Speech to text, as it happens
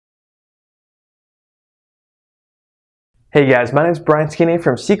Hey guys, my name is Brian Skinny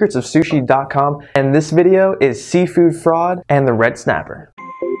from secretsofsushi.com, and this video is seafood fraud and the red snapper.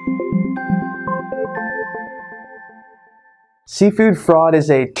 Seafood fraud is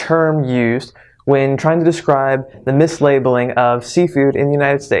a term used when trying to describe the mislabeling of seafood in the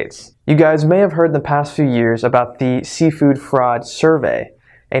United States. You guys may have heard in the past few years about the Seafood Fraud Survey.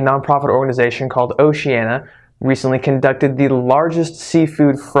 A nonprofit organization called Oceana recently conducted the largest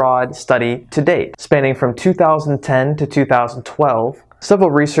seafood fraud study to date, spanning from 2010 to 2012. Several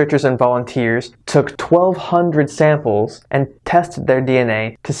researchers and volunteers took 1,200 samples and tested their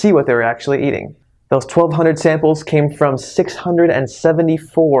DNA to see what they were actually eating. Those 1,200 samples came from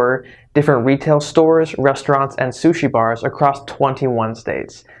 674 different retail stores, restaurants, and sushi bars across 21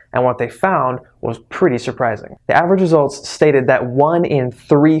 states. And what they found was pretty surprising. The average results stated that 1 in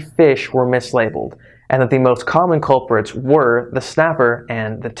 3 fish were mislabeled, and that the most common culprits were the snapper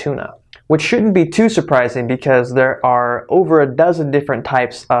and the tuna. Which shouldn't be too surprising because there are over a dozen different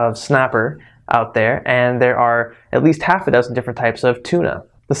types of snapper out there, and there are at least half a dozen different types of tuna.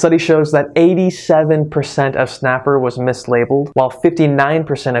 The study shows that 87% of snapper was mislabeled, while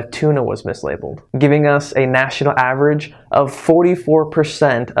 59% of tuna was mislabeled, giving us a national average of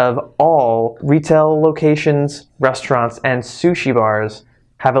 44% of all retail locations, restaurants, and sushi bars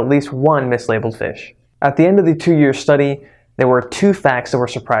have at least one mislabeled fish. At the end of the 2-year study, there were 2 facts that were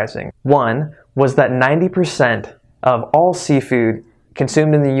surprising. One was that 90% of all seafood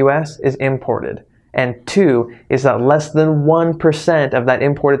consumed in the US is imported. And 2 is that less than 1% of that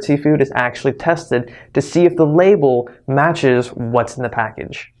imported seafood is actually tested to see if the label matches what's in the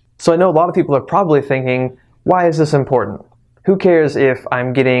package. So I know a lot of people are probably thinking, why is this important? Who cares if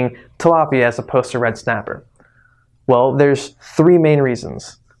I'm getting tilapia as opposed to red snapper? Well, there's 3 main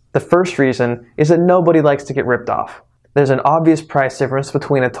reasons. The first reason is that nobody likes to get ripped off. There's an obvious price difference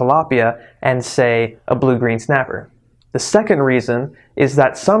between a tilapia and, say, a blue-green snapper. The second reason is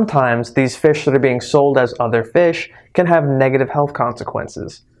that sometimes these fish that are being sold as other fish can have negative health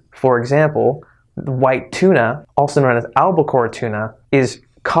consequences. For example, white tuna, also known as albacore tuna, is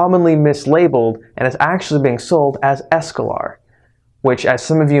commonly mislabeled and is actually being sold as escolar, which, as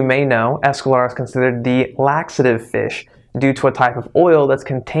some of you may know, escolar is considered the laxative fish due to a type of oil that's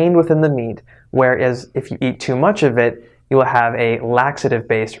contained within the meat, whereas if you eat too much of it, you will have a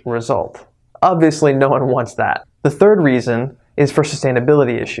laxative-based result. Obviously, no one wants that. The third reason is for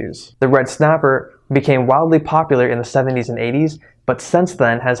sustainability issues. The red snapper became wildly popular in the 70s and 80s, but since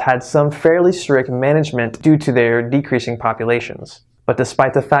then has had some fairly strict management due to their decreasing populations. But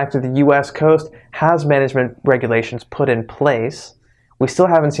despite the fact that the US coast has management regulations put in place, we still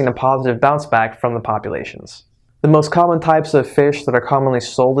haven't seen a positive bounce back from the populations. The most common types of fish that are commonly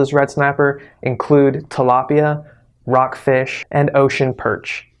sold as red snapper include tilapia, rockfish, and ocean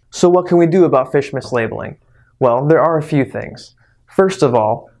perch. So what can we do about fish mislabeling? Well, there are a few things. First of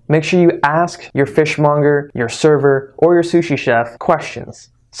all, make sure you ask your fishmonger, your server, or your sushi chef questions,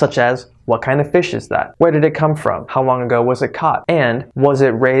 such as, what kind of fish is that? Where did it come from? How long ago was it caught? And was it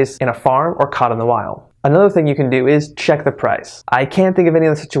raised in a farm or caught in the wild? Another thing you can do is check the price. I can't think of any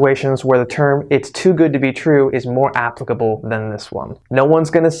other situations where the term "it's too good to be true" is more applicable than this one. No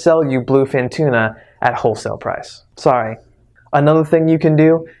one's gonna sell you bluefin tuna at wholesale price. Sorry. Another thing you can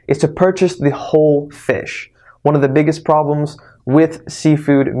do is to purchase the whole fish. One of the biggest problems with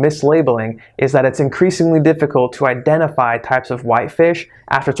seafood mislabeling is that it's increasingly difficult to identify types of white fish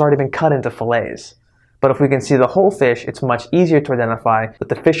after it's already been cut into fillets. But if we can see the whole fish, it's much easier to identify that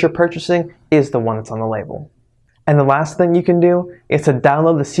the fish you're purchasing is the one that's on the label. And the last thing you can do is to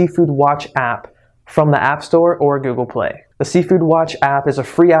download the Seafood Watch app from the App Store or Google Play. The Seafood Watch app is a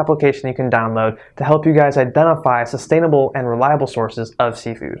free application you can download to help you guys identify sustainable and reliable sources of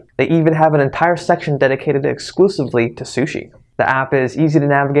seafood. They even have an entire section dedicated exclusively to sushi. The app is easy to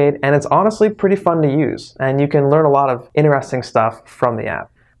navigate and it's honestly pretty fun to use, and you can learn a lot of interesting stuff from the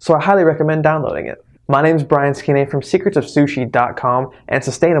app. So I highly recommend downloading it. My name is Brian Skinny from secretsofsushi.com, and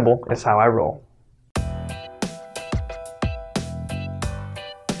sustainable is how I roll.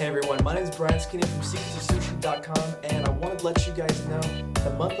 Hey everyone, my name is Brian Skinny from secretsofsushi.com, and I wanted to let you guys know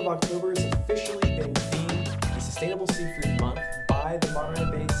the month of October has officially been deemed the Sustainable Seafood Month by the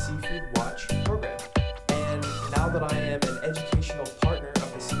Monterey-based Seafood Watch program. And now that I am an educational partner